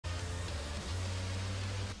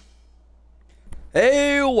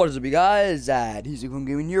Hey, what is up, you guys? He's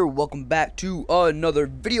Gaming here. Welcome back to another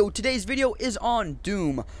video. Today's video is on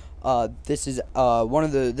Doom. This is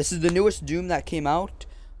the newest Doom that came out.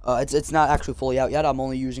 It's not actually fully out yet. I'm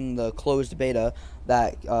only using the closed beta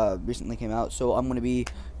that recently came out. So I'm gonna be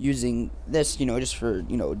using this,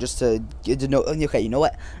 just to get to know. Okay, you know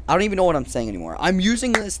what? I don't even know what I'm saying anymore. I'm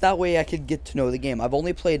using this that way I could get to know the game. I've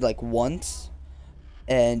only played like once,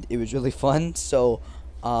 and it was really fun. So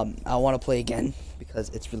I want to play again because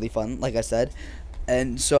it's really fun, like I said.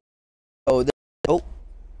 And so, oh,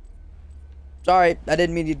 sorry, I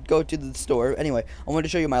didn't mean to go to the store. Anyway, I wanted to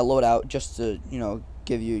show you my loadout just to,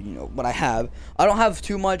 give you, what I have. I don't have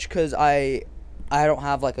too much because I don't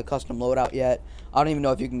have like a custom loadout yet. I don't even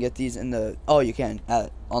know if you can get these in the. Oh, you can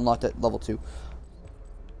unlocked at level 2.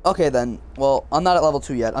 Okay then. Well, I'm not at level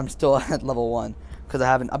 2 yet. I'm still at level 1 because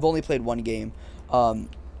I've only played one game.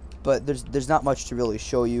 But there's not much to really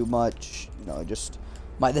show you much, just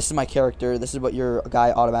this is my character. This is what your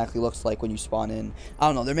guy automatically looks like when you spawn in. I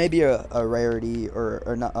don't know, there may be a rarity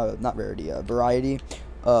or not rarity, a variety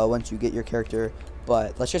once you get your character,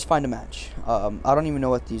 but let's just find a match. I don't even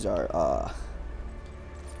know what these are.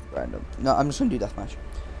 Random. No, I'm just gonna do deathmatch.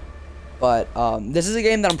 But this is a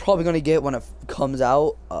game that I'm probably gonna get when it comes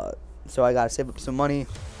out, so I gotta save up some money.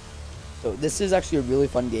 So this is actually a really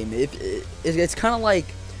fun game. It's kind of like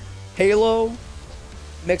Halo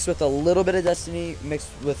mixed with a little bit of Destiny, mixed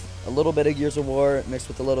with a little bit of Gears of War, mixed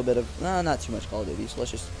with a little bit of not too much Call of Duty. So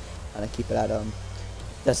let's just kind of keep it at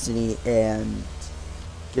Destiny and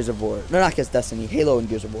Gears of War. No, not just Destiny, Halo and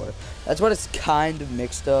Gears of War. That's what it's kind of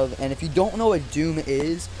mixed of. And if you don't know what Doom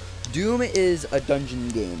is a dungeon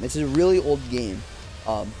game. It's a really old game,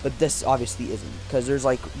 but this obviously isn't, because there's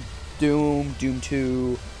like Doom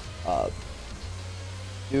 2,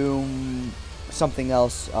 Doom something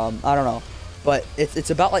else, I don't know, but it's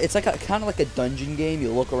about like, it's like kind of like a dungeon game. You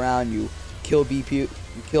look around, you kill you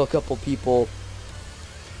kill a couple people,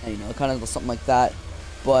 and kind of something like that.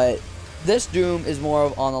 But this Doom is more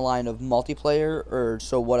of on the line of multiplayer, or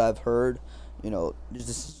so what I've heard. This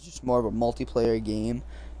is just more of a multiplayer game.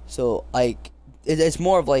 So like it's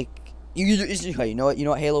more of like you know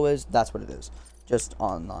what Halo is. That's what it is, just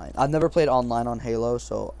online. I've never played online on Halo,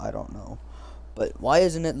 so I don't know. But why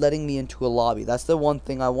isn't it letting me into a lobby? That's the one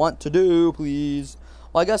thing I want to do, please.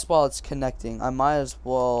 Well, I guess while it's connecting, I might as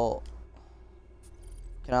well.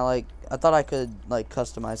 Can I I thought I could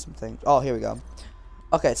customize some things. Oh, here we go.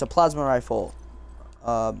 Okay, it's a plasma rifle.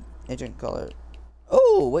 Agent color.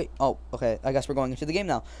 Oh, wait. Oh, okay. I guess we're going into the game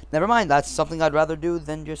now. Never mind. That's something I'd rather do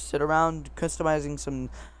than just sit around customizing some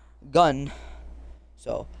gun.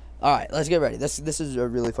 So, all right, let's get ready. This is a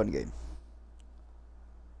really fun game.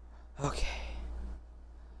 Okay.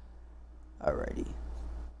 Alrighty.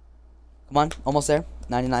 Come on, almost there.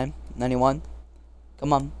 99, 91.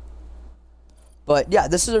 Come on. But yeah,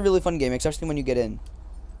 this is a really fun game, especially when you get in.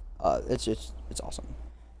 It's awesome.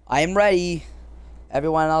 I am ready.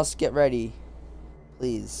 Everyone else get ready.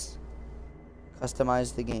 Please.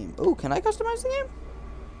 Customize the game. Oh, can I customize the game?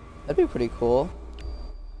 That'd be pretty cool.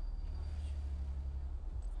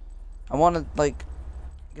 I want to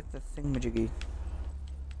get the thingamajiggy.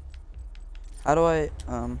 How do I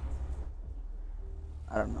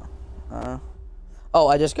don't know. Oh,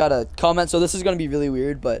 I just got a comment, so this is gonna be really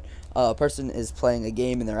weird, but a person is playing a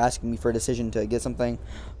game and they're asking me for a decision to get something.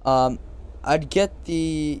 I'd get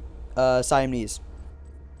the Siamese.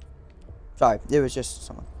 Sorry, it was just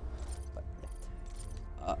someone. But,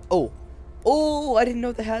 yeah. Oh, I didn't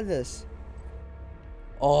know they had this.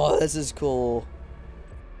 Oh, this is cool.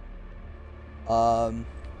 I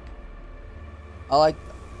like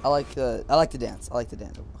the dance. I like the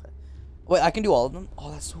dance. Okay. Wait, I can do all of them? Oh,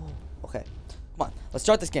 that's cool. Okay. Come on. Let's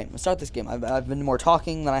start this game. I've been more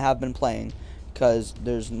talking than I have been playing, because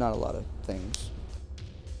there's not a lot of things.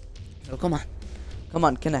 So come on. Come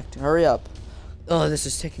on, connect. Hurry up. Oh, this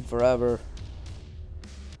is taking forever.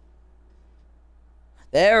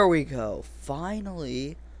 There we go.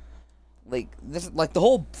 Finally. This the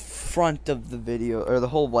whole front of the video, or the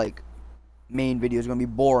whole main video, is gonna be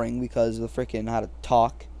boring because of the freaking how to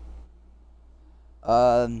talk.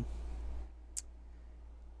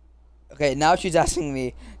 Okay, now she's asking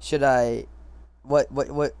me, should I, what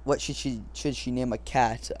should she name a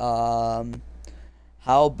cat? How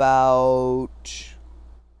about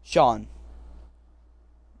Sean?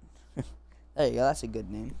 There you go. That's a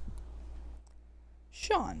good name.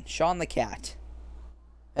 Sean the cat.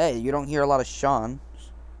 Hey, you don't hear a lot of Sean.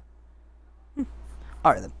 All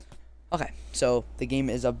right then. Okay, so the game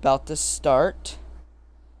is about to start.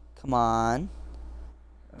 Come on.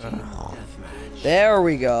 There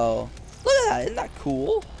we go. Look at that. Isn't that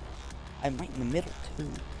cool? I'm right in the middle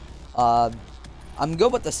too. I'm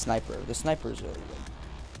good with the sniper. The sniper is really good.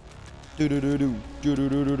 Do do do do do do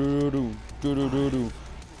do do do do do do do.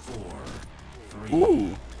 4, 3,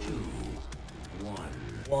 Ooh. 2,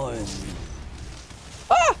 1.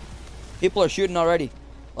 Ah! People are shooting already.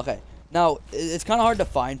 Okay. Now it's kind of hard to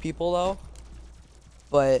find people though.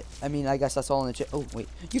 But I mean, I guess that's all in the oh wait,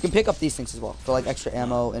 you can pick up these things as well for like extra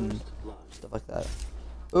ammo and stuff like that.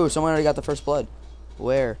 Ooh, someone already got the first blood.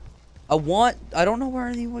 Where? I don't know where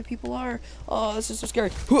any white people are. Oh, this is so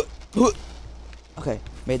scary. Okay,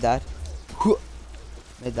 made that.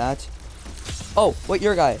 Made that. Oh, wait,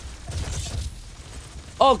 you're a guy.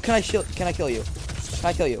 Oh, can I kill you? Can I kill you? Did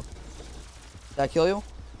I kill you?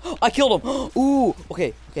 I killed him. Ooh,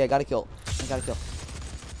 okay, I gotta kill.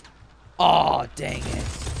 Oh, dang it.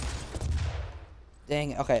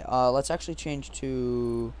 Dang it. Okay, let's actually change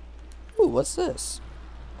to... Ooh, what's this?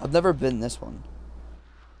 I've never been this one.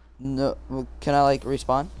 No, can I like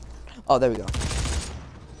respawn? Oh, there we go.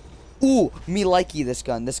 Ooh, me likey this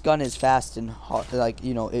gun. This gun is fast and hard. Like,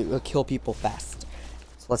 you know, it will kill people fast.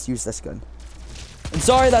 So let's use this gun. And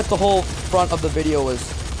sorry that the whole front of the video was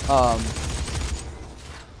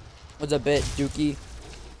a bit dookie.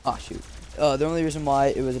 Oh shoot. The only reason why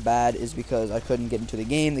it was bad is because I couldn't get into the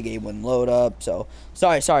game. The game wouldn't load up. So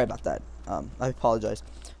sorry about that. I apologize.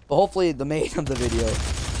 But hopefully the main of the video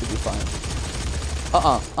should be fine.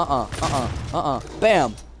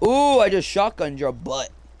 Bam. Ooh, I just shotgunned your butt.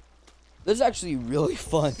 This is actually really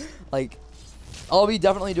fun. Like, I'll be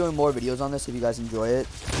definitely doing more videos on this if you guys enjoy it.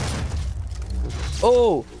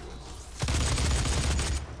 Oh.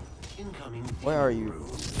 Where are you?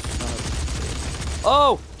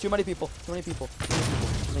 Oh, too many people.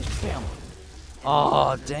 Bam.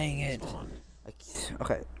 Oh, dang it.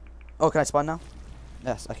 Okay. Oh, can I spawn now?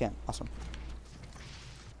 Yes, I can. Awesome.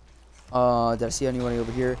 Did I see anyone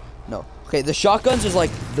over here? No. Okay, the shotguns is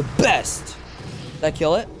like the best. Did I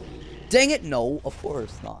kill it? Dang it, no, of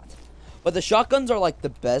course not. But the shotguns are like the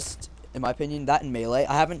best, in my opinion. That and melee.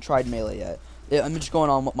 I haven't tried melee yet. I'm just going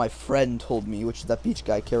on what my friend told me, which is that beach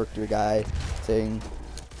guy, character guy thing.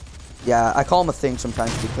 Yeah, I call him a thing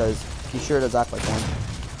sometimes because he sure does act like one.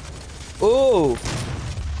 Ooh.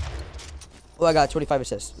 Oh, I got 25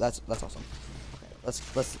 assists. That's awesome. Okay,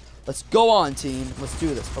 let's go on, team. Let's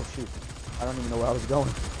do this. Oh shoot, I don't even know where I was going.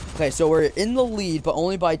 Okay, so we're in the lead, but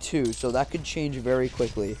only by 2, so that could change very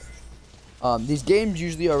quickly. These games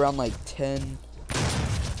usually are around like 10.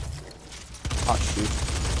 Oh shoot!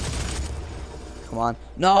 Come on,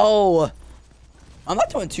 no! I'm not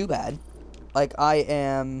doing too bad. Like, I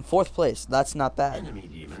am 4th place. That's not bad.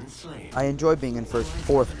 I enjoy being in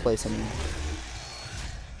 4th place. I mean,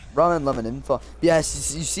 ramen lemon info.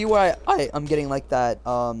 Yes, you see where I'm getting like that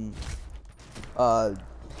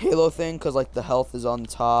Halo thing, because like the health is on the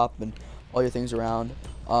top and all your things around.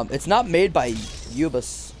 It's not made by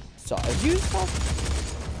Ubisoft.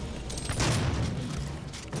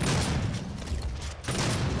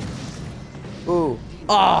 Ooh.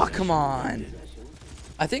 Oh, come on.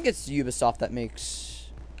 I think it's Ubisoft that makes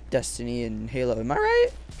Destiny and Halo. Am I right?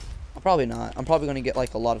 Probably not. I'm probably going to get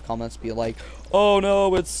like a lot of comments be like, oh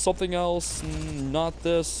no, it's something else, not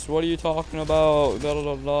this. What are you talking about? Blah, blah,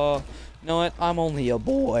 blah, blah. You know what? I'm only a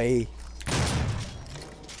boy.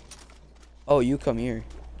 Oh, you come here.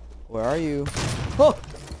 Where are you? Oh!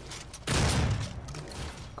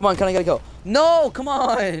 Come on, can I get a kill? No, come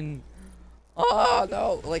on! Oh,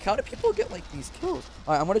 no. Like, how do people get, like, these kills?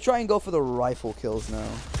 Alright, I'm going to try and go for the rifle kills now.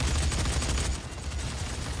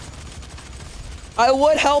 I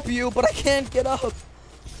would help you, but I can't get up.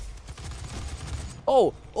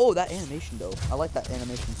 Oh, that animation, though. I like that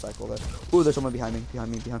animation cycle there. Ooh, there's someone behind me.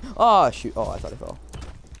 Oh, shoot. Oh, I thought I fell.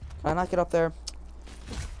 Can I not get up there?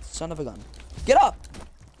 Son of a gun. Get up!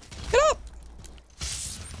 Get up!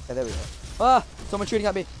 Okay, there we go. Ah! Someone shooting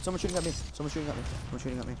at me.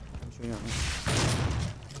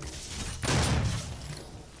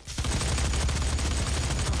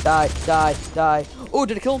 Die. Oh,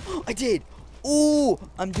 did I kill him? I did. Ooh,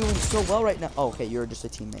 I'm doing so well right now. Oh, okay, you're just a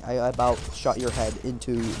teammate. I about shot your head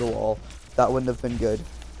into the wall. That wouldn't have been good.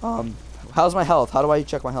 How's my health? How do I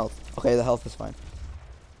check my health? Okay, the health is fine.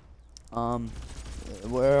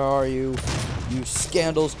 Where are you? You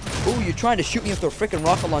scandals. Ooh, you're trying to shoot me with a freaking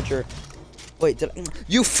rocket launcher. Wait,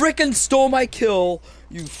 you freaking stole my kill,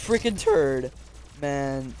 you freaking turd,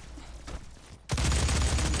 man.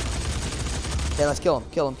 Okay, let's kill him.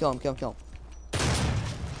 Kill him.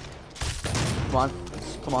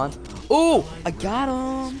 Come on. Ooh, I got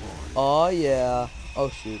him. Oh yeah. Oh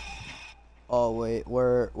shoot. Oh wait,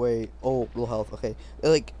 wait. Oh, low health. Okay,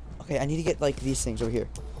 like, okay, I need to get like these things over here.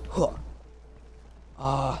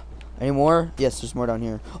 I Any more? Yes, there's more down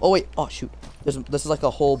here. Oh wait. Oh shoot. This is like a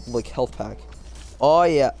whole like health pack. Oh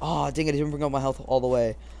yeah. Oh dang it! I didn't bring up my health all the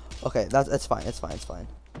way. Okay, that's fine. It's fine. It's fine.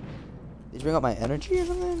 Did you bring up my energy or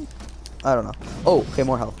something? I don't know. Oh, okay,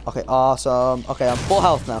 more health. Okay, awesome. Okay, I'm full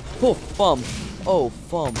health now. Oh, fum. Oh,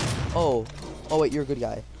 fum. Oh. Oh wait, you're a good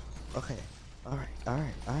guy. Okay. All right.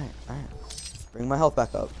 Bring my health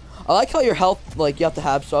back up. I like how your health, like, you have to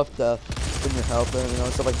have stuff to bring your health in, you know,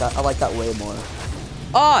 stuff like that. I like that way more.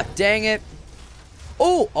 Ah, dang it.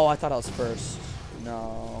 Oh, I thought I was first.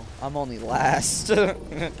 No, I'm only last.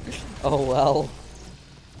 Oh well.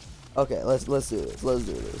 Okay, let's do this. Let's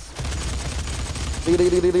do this.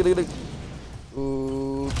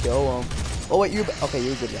 Ooh, kill him. Oh wait, you. Okay,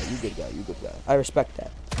 you're a good guy. You good guy. You good guy. I respect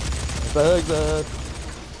that. Respect that.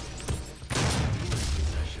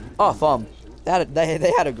 Oh, fum.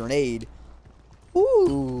 They had a grenade.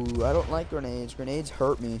 Ooh, I don't like grenades. Grenades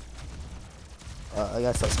hurt me. I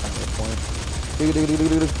guess that's kind of the point.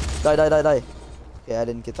 Die. Okay, I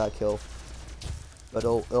didn't get that kill. But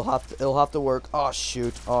it'll have to work. Oh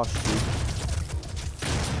shoot.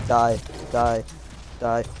 Die.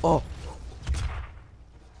 Oh.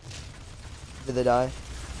 Did they die?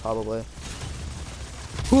 Probably.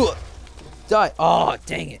 Die. Oh,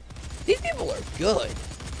 dang it. These people are good.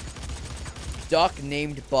 Duck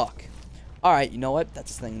named Buck. Alright, you know what?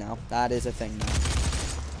 That's a thing now. That is a thing now.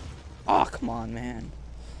 Oh, come on, man.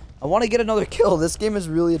 I want to get another kill. This game is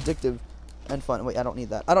really addictive and fun. Wait, I don't need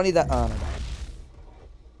that. I don't need that. Oh, my God.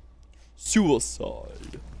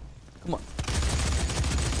 Suicide. Come on.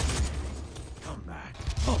 Come back.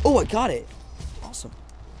 Oh, I got it. Awesome.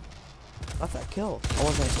 Got that kill. I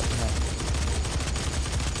wasn't expecting that.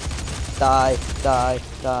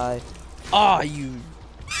 Die. Ah, you.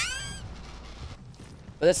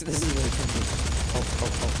 But this is really tricky.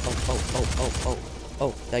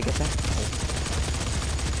 Oh, did I get that?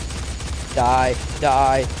 Oh.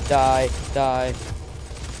 Die.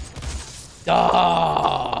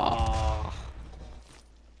 Ah!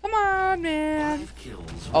 Come on, man.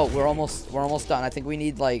 Oh, we're almost done. I think we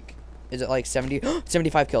need like, is it like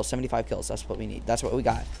 75 kills? 75 kills. That's what we need. That's what we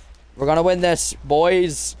got. We're gonna win this,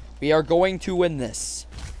 boys. We are going to win this.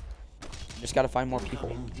 Just gotta find more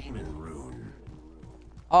people.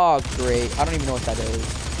 Oh, great. I don't even know what that is.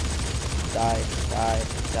 Die.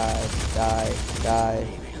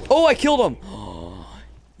 Oh, I killed him.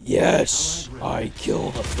 Yes, I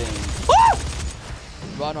killed a thing. Ah!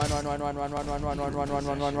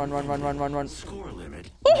 Run. Score limit.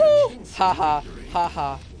 Ha.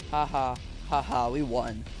 We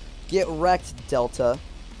won. Get wrecked, Delta.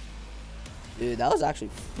 Dude, that was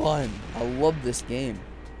actually fun. I love this game.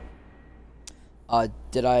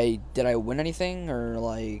 Did I win anything, or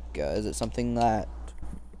like is it something that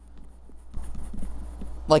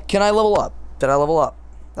like, can I level up? Did I level up?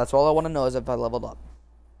 That's all I want to know, is if I leveled up.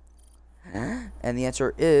 And the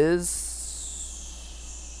answer is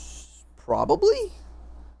probably.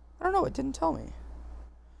 I don't know. It didn't tell me.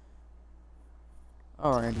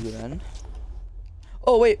 Alrighty then.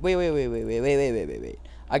 Oh wait.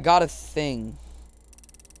 I got a thing.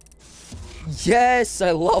 Yes,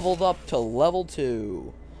 I leveled up to level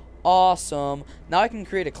 2. Awesome. Now I can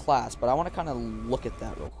create a class, but I want to kind of look at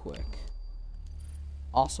that real quick.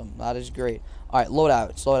 Awesome. That is great. Alright,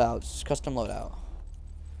 loadouts. Custom loadout.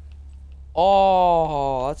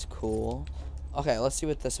 Oh, that's cool. Okay, let's see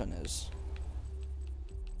what this one is.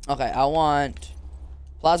 Okay, I want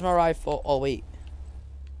plasma rifle. Oh, wait.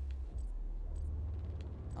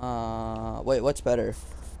 Wait, what's better?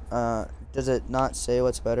 Does it not say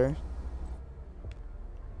what's better?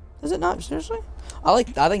 Does it not? Seriously? I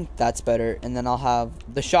think that's better. And then I'll have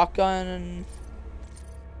the shotgun and...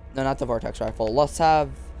 No, not the vortex rifle. Let's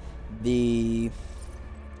have the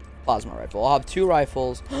plasma rifle. I'll have 2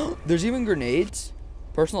 rifles. There's even grenades.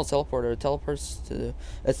 Personal teleporter teleports to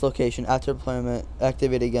its location after deployment.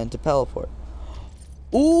 Activate again to teleport.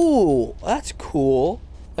 Ooh, that's cool.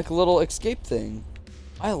 Like a little escape thing.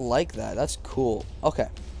 I like that. That's cool. Okay.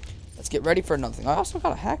 Let's get ready for another thing. I also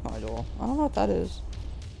got a hack module. I don't know what that is.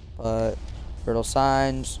 But fertile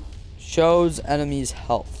signs shows enemies'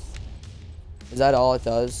 health. Is that all it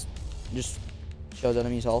does? Just shows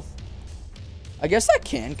enemies' health? I guess that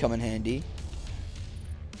can come in handy.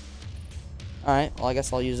 Alright, well I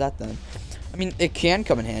guess I'll use that then. I mean, it can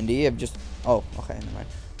come in handy. I've just... Oh, okay, never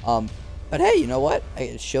mind. But hey, you know what?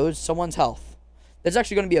 It shows someone's health. This is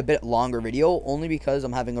actually going to be a bit longer video, only because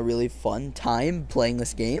I'm having a really fun time playing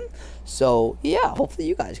this game. So, yeah, hopefully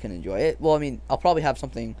you guys can enjoy it. Well, I mean, I'll probably have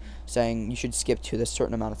something saying you should skip to this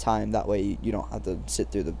certain amount of time. That way you don't have to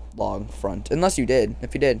sit through the long front. Unless you did.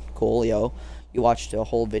 If you did, cool, yo. You watched a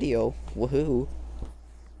whole video. Woohoo.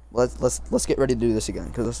 Let's get ready to do this again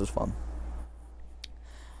because this was fun.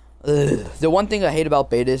 The one thing I hate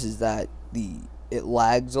about betas is that it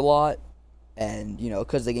lags a lot, and you know,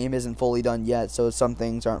 because the game isn't fully done yet, so some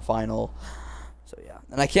things aren't final. So yeah,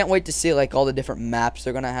 and I can't wait to see like all the different maps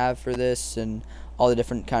they're gonna have for this and all the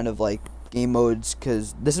different kind of like game modes,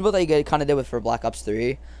 because this is what they kind of did with for Black Ops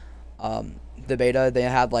 3. The beta, they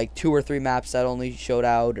had like 2 or 3 maps that only showed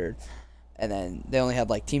out, and then they only had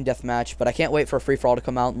like team deathmatch. But I can't wait for free for all to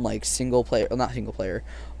come out in like single player, well, not single player.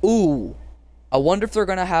 Ooh, I wonder if they're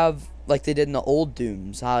gonna have like they did in the old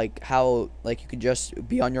Dooms, how like you could just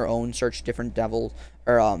be on your own, search different devils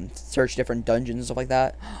or search different dungeons and stuff like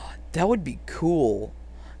that. That would be cool.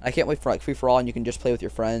 I can't wait for like free for all, and you can just play with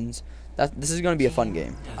your friends. This is gonna be a fun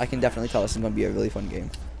game. I can definitely tell this is gonna be a really fun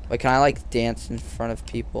game. Wait, can I like dance in front of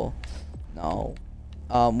people? No.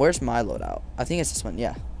 Where's my loadout? I think it's this one.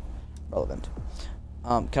 Yeah. Relevant.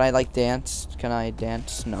 Can I like dance? Can I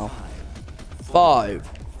dance? No. 5,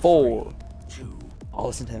 4. I'll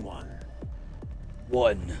listen to him.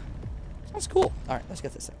 1. That's cool. All right, let's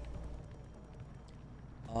get this thing.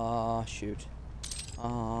 Shoot.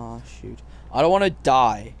 Shoot. I don't want to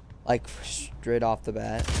die like straight off the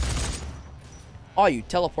bat. Oh, you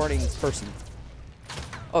teleporting person.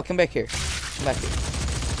 Oh, come back here. Come back here.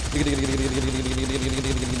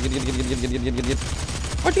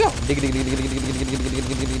 Where'd you go?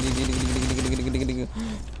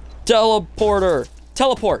 Teleporter.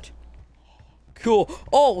 Teleport. Cool.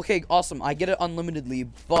 Oh, okay, awesome. I get it unlimitedly,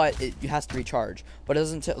 but it has to recharge. But it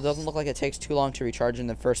doesn't look like it takes too long to recharge in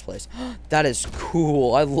the first place. That is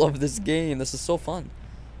cool. I love this game. This is so fun.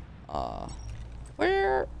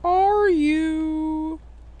 Where are you?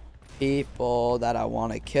 People that I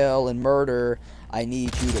want to kill and murder, I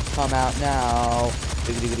need you to come out now.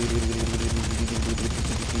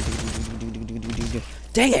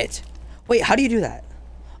 Dang it! Wait, how do you do that?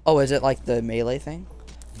 Oh, is it like the melee thing?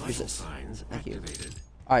 Who's this? Thank you.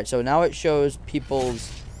 Alright, so now it shows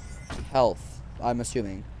people's health, I'm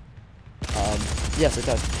assuming. Yes, it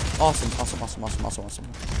does. Awesome.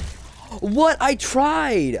 What? I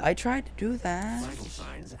tried to do that. Vital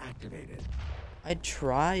signs activated. I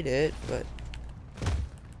tried it, but...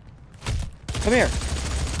 Come here.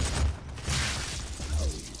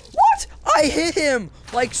 What? I hit him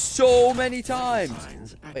like so many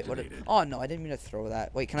times. Wait, what? Oh, no, I didn't mean to throw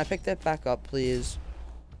that. Wait, can I pick that back up, please?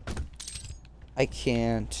 I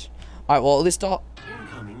can't. Alright, well, at least I'll...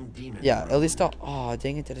 Yeah, at least I'll... Oh,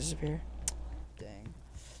 dang it, did it disappear? Dang.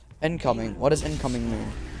 Incoming. What does incoming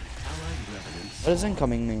mean? What does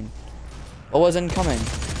incoming mean? What was incoming?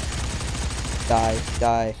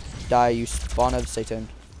 Die, you spawn of Satan.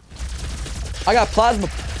 I got plasma.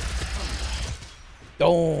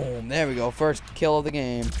 Boom. There we go. First kill of the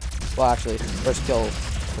game. Well, actually, first kill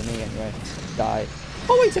for me anyway. Die.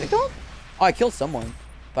 Oh, wait, did it kill him? Oh, I killed someone.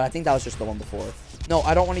 But I think that was just the one before. No,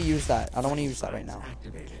 I don't want to use that. I don't want to use that right now.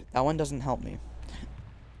 That one doesn't help me.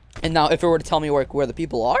 And now, if it were to tell me where the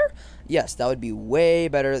people are, yes, that would be way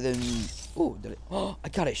better than... Ooh, did it... Oh, I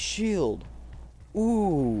got a shield.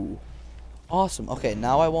 Ooh. Awesome. Okay,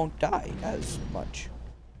 now I won't die as much.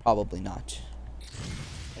 Probably not.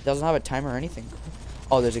 It doesn't have a timer or anything.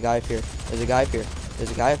 Oh, there's a guy up here. There's a guy up here.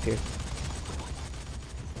 There's a guy up here.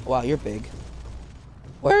 Wow, you're big.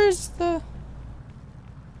 Where's the...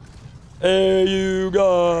 Hey, you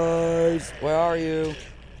guys. Where are you?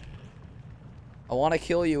 I want to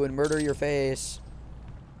kill you and murder your face.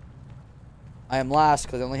 I am last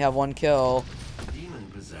because I only have 1 kill.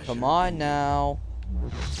 Come on now.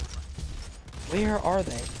 Where are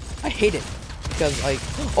they? I hate it. Because, like...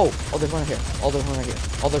 Oh, there's one right here. Oh, there's one right here.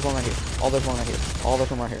 Oh, there's one right here. Oh, there's one right here. Oh, there's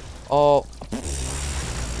one right here. Oh.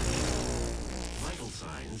 Vital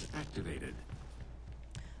signs activated.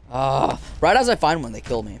 Right as I find one, they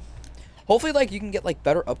kill me. Hopefully, like, you can get, like,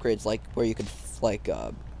 better upgrades, like, where you could, like,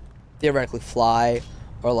 theoretically fly,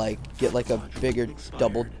 or, like, get, like, a bigger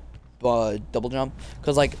double jump.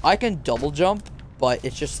 Because, like, I can double jump, but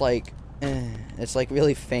it's just, like, it's, like,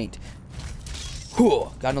 really faint.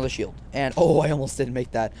 Whew, got another shield. And, oh, I almost didn't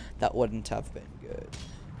make that. That wouldn't have been good.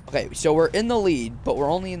 Okay, so we're in the lead, but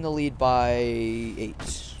we're only in the lead by 8.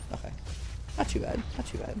 Okay. Not too bad. Not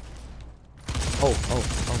too bad. Oh.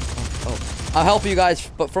 I'll help you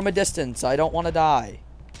guys, but from a distance. I don't want to die.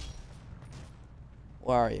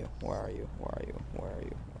 Where are you? Where are you? Where are you? Where are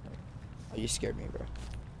you? Oh, you scared me, bro.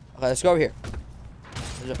 Okay, let's go over here.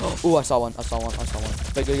 Oh, I saw one. I saw one. I saw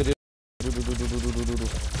one.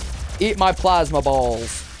 Eat my plasma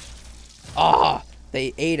balls. Ah,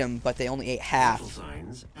 they ate him, but they only ate half.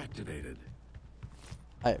 Signs activated.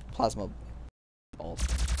 Alright, plasma balls.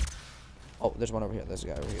 Oh, there's one over here. There's a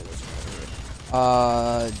guy over here. There's a guy over here.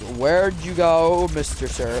 Where'd you go, Mr.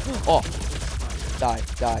 Sir? Oh, die.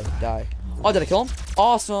 Oh, did I kill him?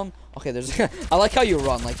 Awesome. Okay, there's. I like how you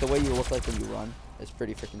run, like the way you look like when you run. It's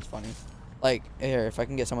pretty freaking funny. Like here, if I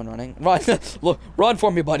can get someone running, run. Look, run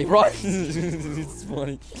for me, buddy, run. It's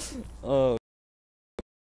funny. Oh,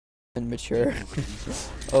 immature.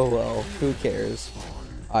 Oh well, who cares?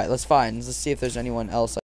 All right, let's see if there's anyone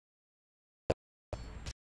else.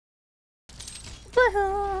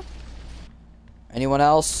 Anyone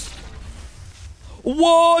else?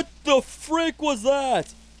 What the frick was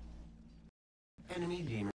that? Enemy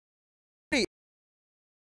demon.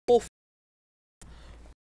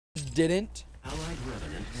 Didn't. Allied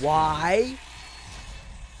revenant. Why?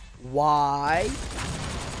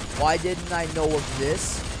 Why didn't I know of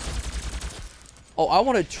this? Oh, I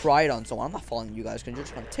want to try it on someone. I'm not following you guys because you're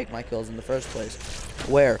just going to take my kills in the first place.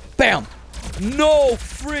 Where? Bam! No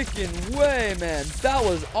freaking way, man. That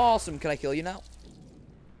was awesome. Can I kill you now?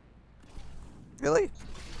 Really?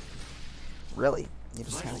 Really? You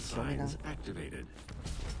just Vital gotta kill me now? signs activated.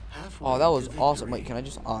 Oh, that was awesome. Wait, can I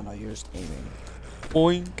just... Oh, no, you're just aiming.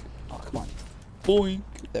 Boink. Oh, come on. Boink.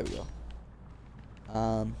 There we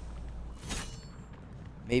go.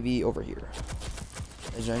 Maybe over here.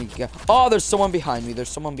 Is there any guy? Oh, there's someone behind me.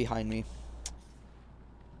 Dang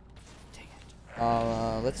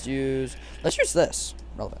it. Let's use this.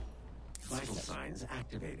 Relevant. Vital signs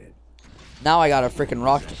activated. Now I got a freaking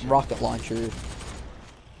rocket launcher.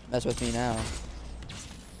 Mess with me now.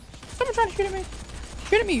 Someone trying to shoot at me.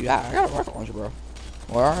 Shoot at me. Yeah, I got a rocket launcher, bro.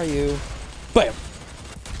 Where are you? Bam.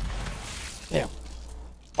 Bam.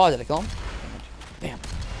 Oh, did I kill him? Bam.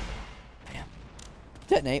 Bam.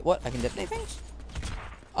 Detonate. What? I can detonate things?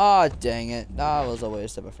 Ah, oh, dang it. That was a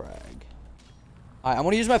waste of a frag. Alright, I'm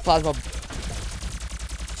gonna use my plasma.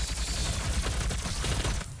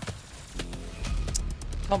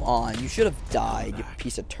 Come on, you should have died, you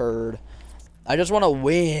piece of turd. I just want to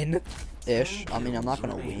win-ish. I mean, I'm not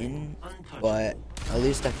gonna win, but at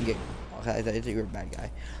least I can get. Okay, I think you're a bad guy.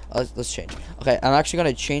 Let's change. Okay, I'm actually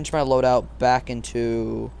gonna change my loadout back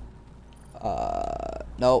into.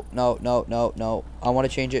 No. I want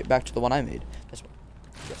to change it back to the one I made. This one.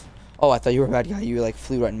 Yes. Oh, I thought you were a bad guy. You like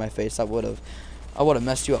flew right in my face. I would have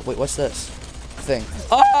messed you up. Wait, what's this thing?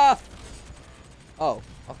 Ah! Oh,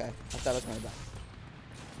 okay. I thought I was gonna die.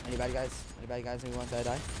 Any bad guys? Maybe want to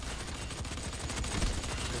die?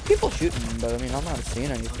 There's people shooting, but I mean, I'm not seeing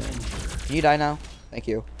anything. Can you die now? Thank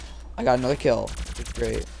you. I got another kill. It's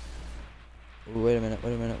great. Ooh, wait a minute.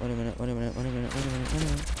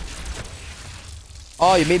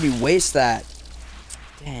 Oh, you made me waste that.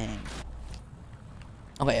 Dang.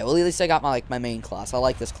 Okay, well, at least I got my main class. I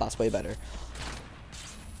like this class way better.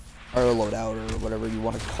 Or loadout, or whatever you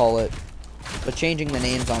want to call it. But changing the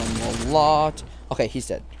names on him a lot. Okay, he's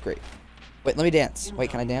dead. Great. Wait, let me dance. Wait,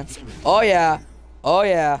 can I dance? Oh, yeah.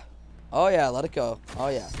 Let it go. Oh,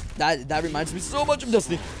 yeah. That reminds me so much of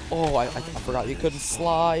Destiny. Oh, I forgot you couldn't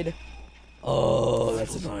slide. Oh,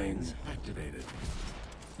 that's annoying.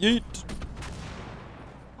 Yeet.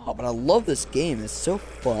 Oh, but I love this game. It's so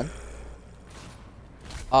fun.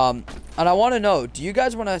 And I want to know, do you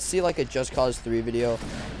guys want to see, like, a Just Cause 3 video?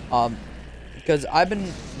 Because I've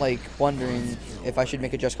been, like, wondering if I should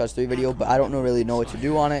make a Just Cause 3 video, but I don't really know what to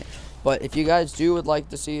do on it. But if you guys would like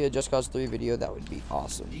to see a Just Cause 3 video, that would be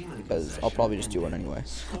awesome, because I'll probably just do one anyway.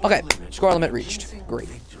 Okay, score limit reached. Great.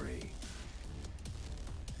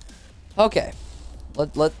 Okay,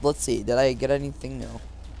 let's see. Did I get anything new?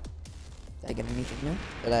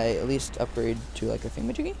 Did I at least upgrade to, like, a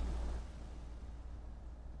thingamajiggy?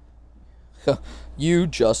 You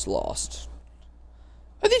just lost.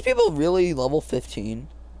 Are these people really level 15?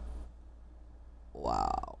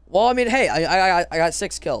 Wow. Well, I mean, hey, I got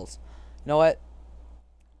 6 kills. You know what?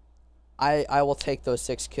 I will take those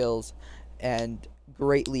 6 kills and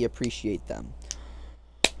greatly appreciate them.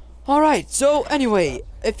 Alright, so anyway,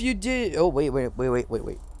 if you did... Oh, wait.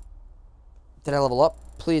 Did I level up?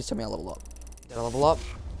 Please tell me I leveled up. Did I level up?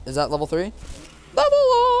 Is that level 3?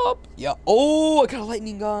 Level up! Yeah. Oh, I got a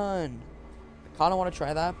lightning gun. I kind of want to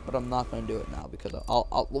try that, but I'm not going to do it now because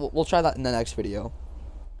we'll try that in the next video.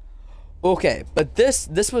 Okay, but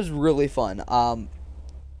this was really fun.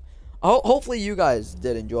 Hopefully you guys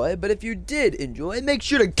did enjoy it, but if you did enjoy, make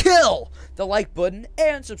sure to kill the like button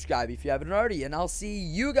and subscribe if you haven't already, and I'll see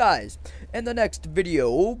you guys in the next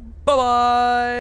video. Bye-bye!